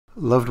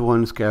Loved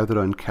ones gathered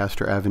on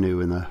Castor Avenue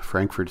in the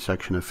Frankford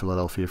section of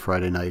Philadelphia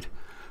Friday night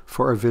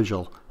for a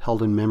vigil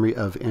held in memory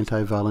of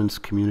anti-violence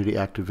community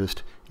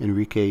activist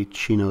Enrique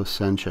Chino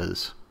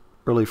Sanchez.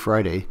 Early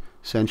Friday,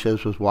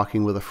 Sanchez was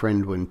walking with a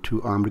friend when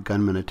two armed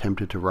gunmen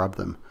attempted to rob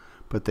them,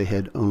 but they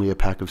had only a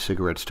pack of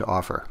cigarettes to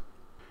offer.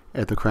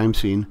 At the crime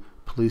scene,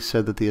 police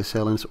said that the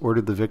assailants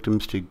ordered the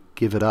victims to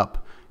give it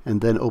up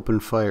and then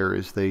opened fire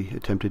as they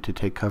attempted to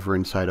take cover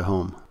inside a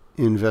home.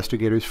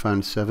 Investigators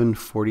found 7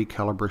 .40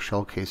 caliber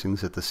shell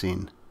casings at the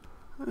scene.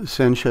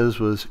 Sanchez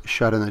was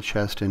shot in the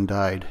chest and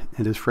died,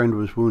 and his friend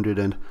was wounded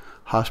and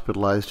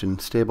hospitalized in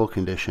stable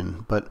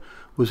condition, but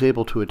was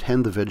able to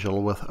attend the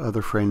vigil with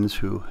other friends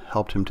who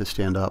helped him to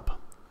stand up.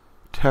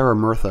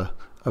 Murtha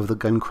of the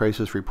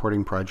GunCrisis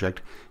Reporting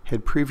Project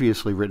had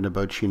previously written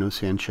about Chino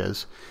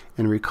Sanchez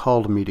and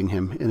recalled meeting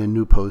him in a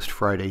new post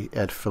Friday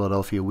at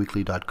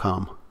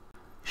PhiladelphiaWeekly.com.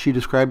 She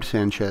described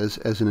Sanchez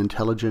as an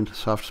intelligent,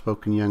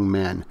 soft-spoken young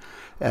man,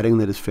 adding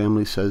that his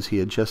family says he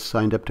had just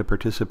signed up to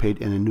participate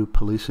in a new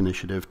police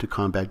initiative to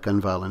combat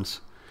gun violence,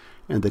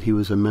 and that he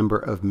was a member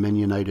of Men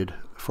United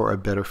for a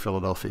Better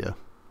Philadelphia.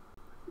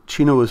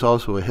 Chino was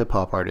also a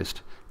hip-hop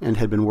artist and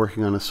had been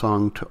working on a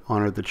song to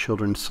honor the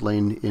children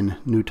slain in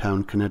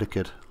Newtown,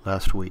 Connecticut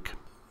last week.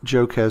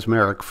 Joe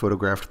Kazmarek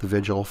photographed the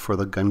vigil for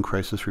the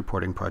GunCrisis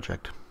Reporting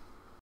Project.